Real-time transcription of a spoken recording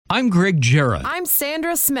I'm Greg Jarrett. I'm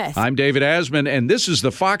Sandra Smith. I'm David Asman, and this is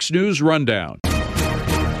the Fox News Rundown.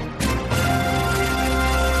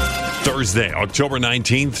 Thursday, October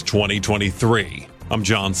 19th, 2023. I'm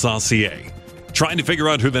John Saucier. Trying to figure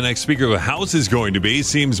out who the next Speaker of the House is going to be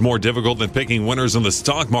seems more difficult than picking winners in the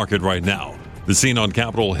stock market right now. The scene on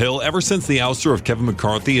Capitol Hill ever since the ouster of Kevin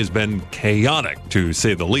McCarthy has been chaotic, to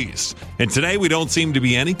say the least. And today we don't seem to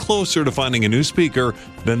be any closer to finding a new speaker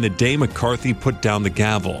than the day McCarthy put down the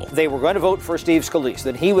gavel. They were going to vote for Steve Scalise.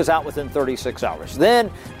 Then he was out within 36 hours.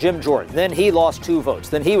 Then Jim Jordan. Then he lost 2 votes.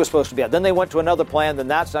 Then he was supposed to be out. Then they went to another plan. Then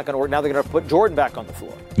that's not going to work. Now they're going to put Jordan back on the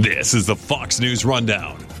floor. This is the Fox News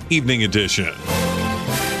Rundown, Evening Edition.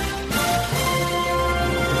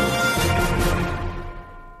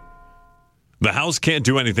 The House can't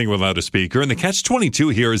do anything without a speaker, and the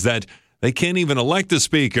catch-22 here is that they can't even elect a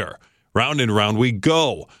speaker. Round and round we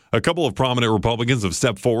go. A couple of prominent Republicans have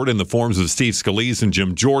stepped forward in the forms of Steve Scalise and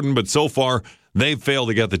Jim Jordan, but so far they've failed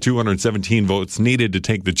to get the 217 votes needed to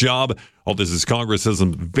take the job. All this is Congress has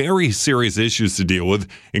some very serious issues to deal with,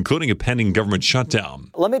 including a pending government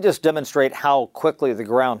shutdown. Let me just demonstrate how quickly the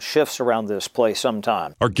ground shifts around this place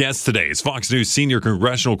sometime. Our guest today is Fox News senior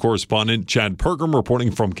congressional correspondent Chad Pergram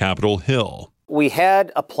reporting from Capitol Hill. We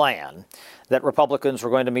had a plan that Republicans were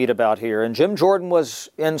going to meet about here, and Jim Jordan was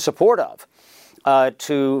in support of,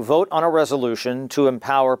 to vote on a resolution to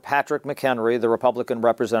empower Patrick McHenry, the Republican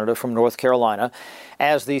representative from North Carolina,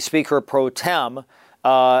 as the Speaker pro tem,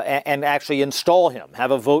 and actually install him,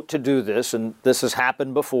 have a vote to do this. And this has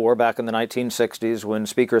happened before, back in the 1960s, when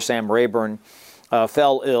Speaker Sam Rayburn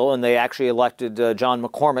fell ill, and they actually elected John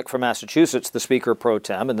McCormick from Massachusetts the Speaker pro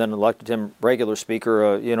tem, and then elected him regular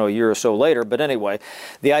Speaker, a year or so later. But anyway,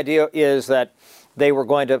 the idea is that they were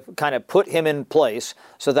going to kind of put him in place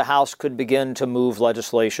so the House could begin to move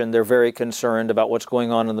legislation. They're very concerned about what's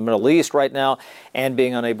going on in the Middle East right now and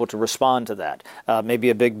being unable to respond to that. Maybe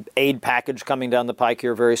a big aid package coming down the pike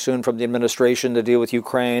here very soon from the administration to deal with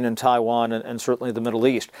Ukraine and Taiwan and certainly the Middle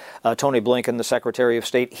East. Tony Blinken, the Secretary of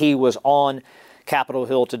State, he was on Capitol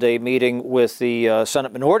Hill today meeting with the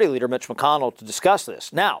Senate Minority Leader Mitch McConnell to discuss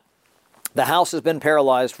this. Now, the House has been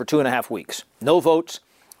paralyzed for 2.5 weeks. No votes,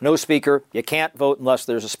 no speaker. You can't vote unless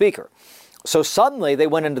there's a speaker. So suddenly they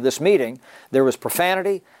went into this meeting. There was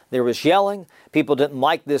profanity. There was yelling. People didn't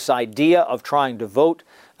like this idea of trying to vote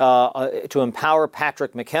to empower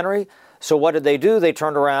Patrick McHenry. So what did they do? They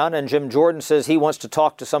turned around, and Jim Jordan says he wants to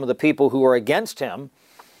talk to some of the people who are against him.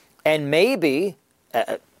 And maybe,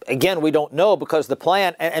 again, we don't know, because the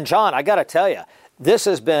plan, and John, I got to tell you, this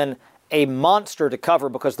has been a monster to cover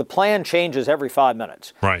because the plan changes every 5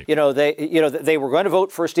 minutes. Right. They were going to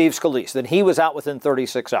vote for Steve Scalise. Then he was out within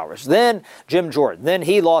 36 hours. Then Jim Jordan. Then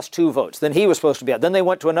he lost 2 votes. Then he was supposed to be out. Then they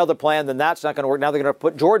went to another plan. Then that's not going to work. Now they're going to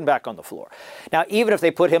put Jordan back on the floor. Now, even if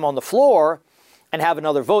they put him on the floor and have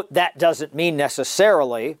another vote, that doesn't mean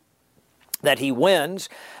necessarily that he wins.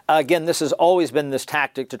 Again, this has always been this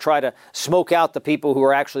tactic to try to smoke out the people who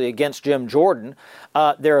are actually against Jim Jordan.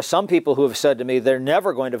 There are some people who have said to me they're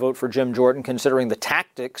never going to vote for Jim Jordan, considering the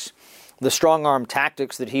tactics, the strong-arm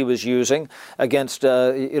tactics that he was using against,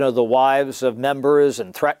 the wives of members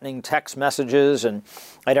and threatening text messages and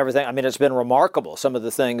everything. I mean, it's been remarkable, some of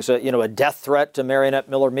the things. A death threat to Marionette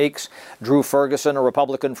Miller Meeks. Drew Ferguson, a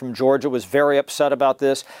Republican from Georgia, was very upset about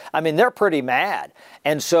this. I mean, they're pretty mad.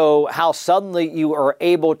 And so how suddenly you are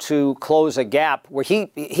able to close a gap where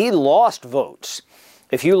he lost votes.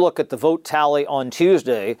 If you look at the vote tally on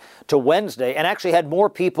Tuesday to Wednesday, and actually had more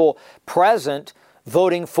people present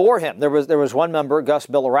voting for him. There was one member, Gus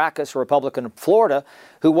Bilirakis, a Republican of Florida,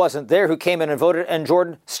 who wasn't there, who came in and voted, and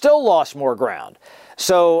Jordan still lost more ground.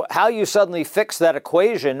 So how you suddenly fix that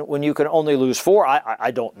equation when you can only lose 4,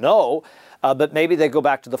 I don't know. But maybe they go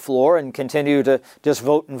back to the floor and continue to just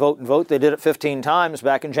vote and vote and vote. They did it 15 times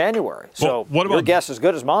back in January. So your guess is as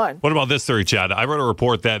good as mine. What about this theory, Chad? I read a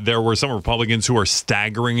report that there were some Republicans who are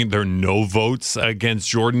staggering their no votes against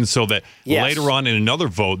Jordan so that later on in another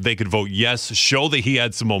vote, they could vote yes, show that he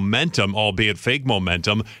had some momentum, albeit fake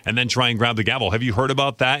momentum, and then try and grab the gavel. Have you heard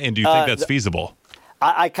about that? And do you think that's feasible?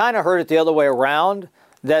 I kind of heard it the other way around,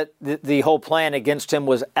 that the whole plan against him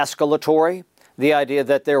was escalatory. The idea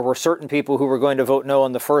that there were certain people who were going to vote no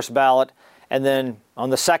on the first ballot, and then on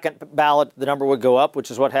the second ballot, the number would go up, which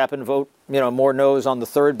is what happened, vote more no's on the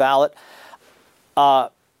third ballot.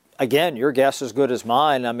 Again, your guess is as good as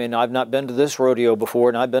mine. I mean, I've not been to this rodeo before,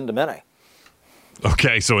 and I've been to many.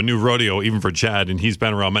 Okay, so a new rodeo even for Chad, and he's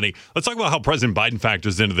been around many. Let's talk about how President Biden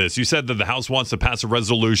factors into this. You said that the House wants to pass a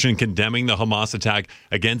resolution condemning the Hamas attack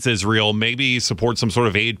against Israel, maybe support some sort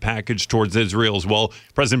of aid package towards Israel as well.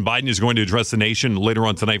 President Biden is going to address the nation later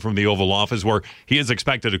on tonight from the Oval Office, where he is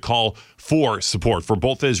expected to call for support for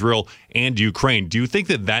both Israel and Ukraine. Do you think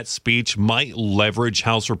that that speech might leverage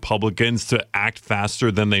House Republicans to act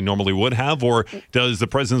faster than they normally would have, or does the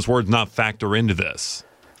president's words not factor into this?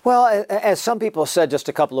 Well, as some people said just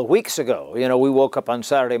a couple of weeks ago, we woke up on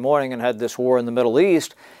Saturday morning and had this war in the Middle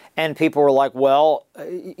East, and people were like, well,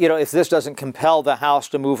 if this doesn't compel the House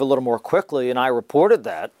to move a little more quickly, and I reported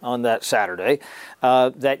that on that Saturday,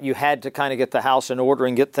 that you had to kind of get the House in order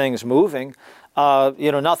and get things moving,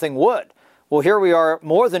 nothing would. Well, here we are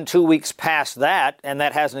more than 2 weeks past that, and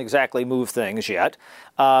that hasn't exactly moved things yet.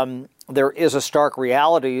 There is a stark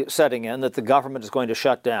reality setting in that the government is going to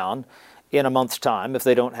shut down in a month's time if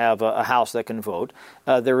they don't have a House that can vote.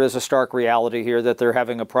 There is a stark reality here that they're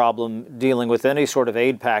having a problem dealing with any sort of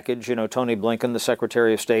aid package. Tony Blinken, the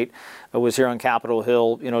Secretary of State, was here on Capitol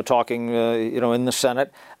Hill, talking, in the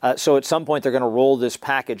Senate. So at some point they're going to roll this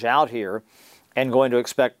package out here and going to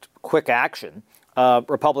expect quick action.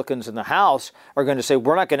 Republicans in the House are going to say,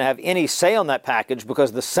 we're not going to have any say on that package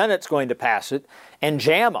because the Senate's going to pass it and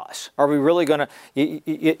jam us. Are we really going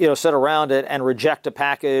to, sit around it and reject a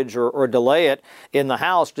package or delay it in the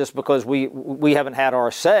House just because we haven't had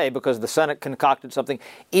our say because the Senate concocted something,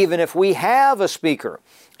 even if we have a speaker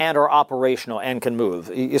and are operational and can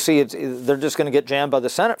move? You see, they're just going to get jammed by the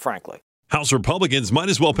Senate, frankly. House Republicans might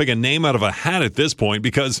as well pick a name out of a hat at this point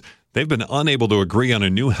because they've been unable to agree on a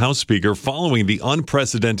new House Speaker following the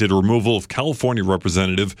unprecedented removal of California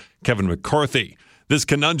Representative Kevin McCarthy. This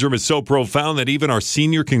conundrum is so profound that even our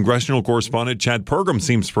senior congressional correspondent Chad Pergam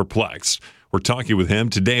seems perplexed. We're talking with him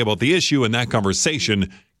today about the issue, and that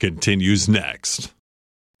conversation continues next.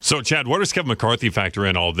 So, Chad, where does Kevin McCarthy factor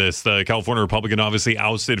in all this? The California Republican obviously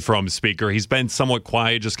ousted from Speaker. He's been somewhat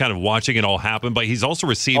quiet, just kind of watching it all happen, but he's also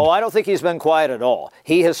received... Oh, I don't think he's been quiet at all.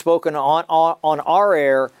 He has spoken on our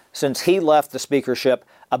air since he left the speakership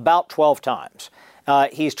about 12 times.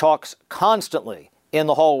 He talks constantly in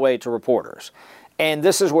the hallway to reporters. And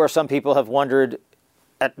this is where some people have wondered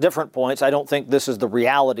at different points. I don't think this is the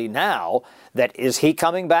reality now, that is he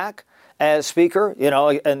coming back as Speaker?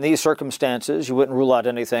 In these circumstances, you wouldn't rule out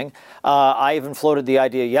anything. I even floated the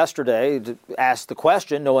idea yesterday to ask the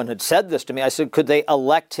question. No one had said this to me. I said, could they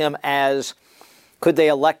elect him as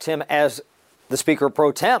the Speaker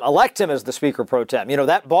pro tem? Elect him as the Speaker pro tem.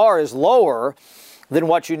 That bar is lower than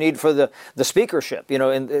what you need for the speakership.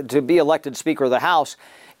 And to be elected Speaker of the House,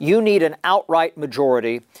 you need an outright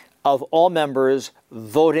majority of all members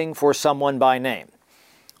voting for someone by name.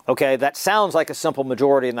 Okay, that sounds like a simple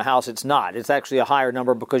majority in the House. It's not. It's actually a higher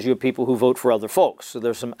number because you have people who vote for other folks. So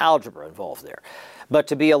there's some algebra involved there. But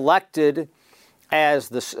to be elected as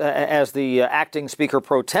the acting Speaker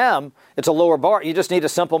pro tem, it's a lower bar. You just need a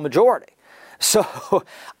simple majority. So,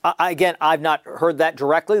 again, I've not heard that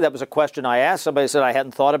directly. That was a question I asked. Somebody said I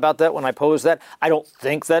hadn't thought about that when I posed that. I don't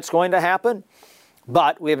think that's going to happen.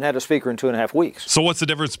 But we haven't had a speaker in 2.5 weeks. So what's the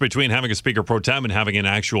difference between having a speaker pro tem and having an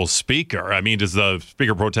actual speaker? I mean, does the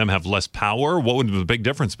speaker pro tem have less power? What would the big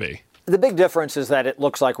difference be? The big difference is that it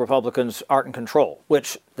looks like Republicans aren't in control,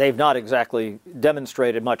 which they've not exactly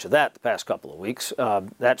demonstrated much of that the past couple of weeks.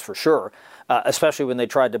 That's for sure, especially when they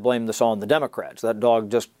tried to blame this on the Democrats. That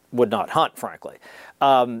dog just would not hunt, frankly.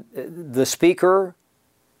 The speaker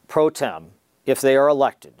pro tem, if they are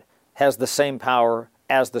elected, has the same power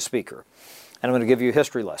as the speaker. And I'm going to give you a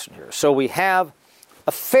history lesson here. So we have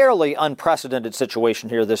a fairly unprecedented situation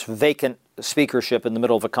here, this vacant speakership in the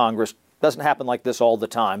middle of a Congress. Doesn't happen like this all the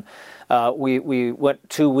time. We went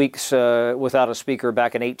 2 weeks without a speaker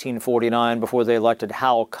back in 1849 before they elected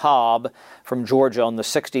Hal Cobb from Georgia on the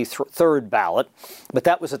 63rd ballot. But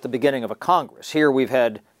that was at the beginning of a Congress. Here we've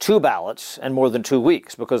had 2 ballots and more than 2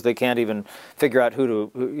 weeks because they can't even figure out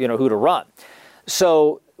who to run.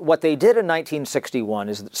 So what they did in 1961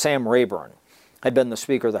 is that Sam Rayburn had been the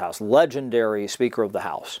Speaker of the House, legendary Speaker of the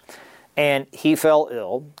House. And he fell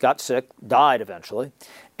ill, got sick, died eventually.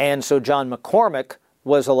 And so John McCormick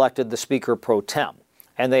was elected the Speaker pro tem.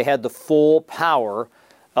 And they had the full power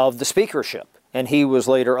of the speakership. And he was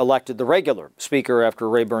later elected the regular Speaker after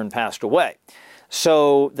Rayburn passed away.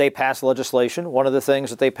 So they passed legislation. One of the things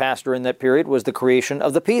that they passed during that period was the creation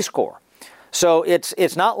of the Peace Corps. So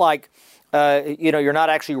it's not like you're not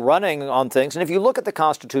actually running on things. And if you look at the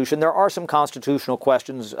Constitution, there are some constitutional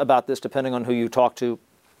questions about this depending on who you talk to.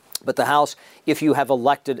 But the House, if you have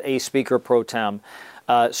elected a Speaker pro tem,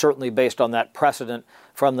 certainly based on that precedent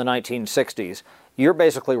from the 1960s, you're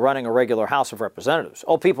basically running a regular House of Representatives.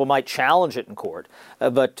 Oh, people might challenge it in court,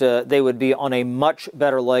 but they would be on a much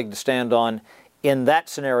better leg to stand on in that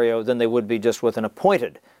scenario than they would be just with an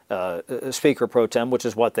appointed Speaker pro tem, which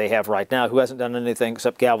is what they have right now, who hasn't done anything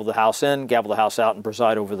except gavel the House in, gavel the House out, and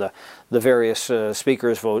preside over the various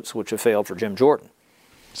Speaker's votes, which have failed for Jim Jordan.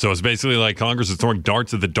 So it's basically like Congress is throwing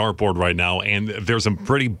darts at the dartboard right now, and there's some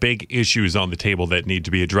pretty big issues on the table that need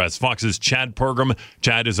to be addressed. Fox's Chad Pergram.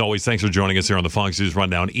 Chad, as always, thanks for joining us here on the Fox News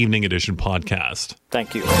Rundown Evening Edition podcast.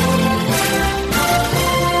 Thank you.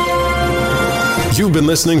 You've been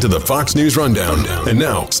listening to the Fox News Rundown. And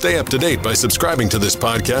now, stay up to date by subscribing to this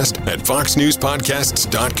podcast at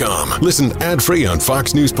foxnewspodcasts.com. Listen ad-free on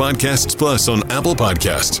Fox News Podcasts Plus on Apple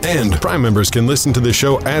Podcasts. And Prime members can listen to the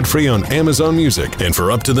show ad-free on Amazon Music. And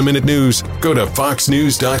for up-to-the-minute news, go to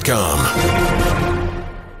foxnews.com.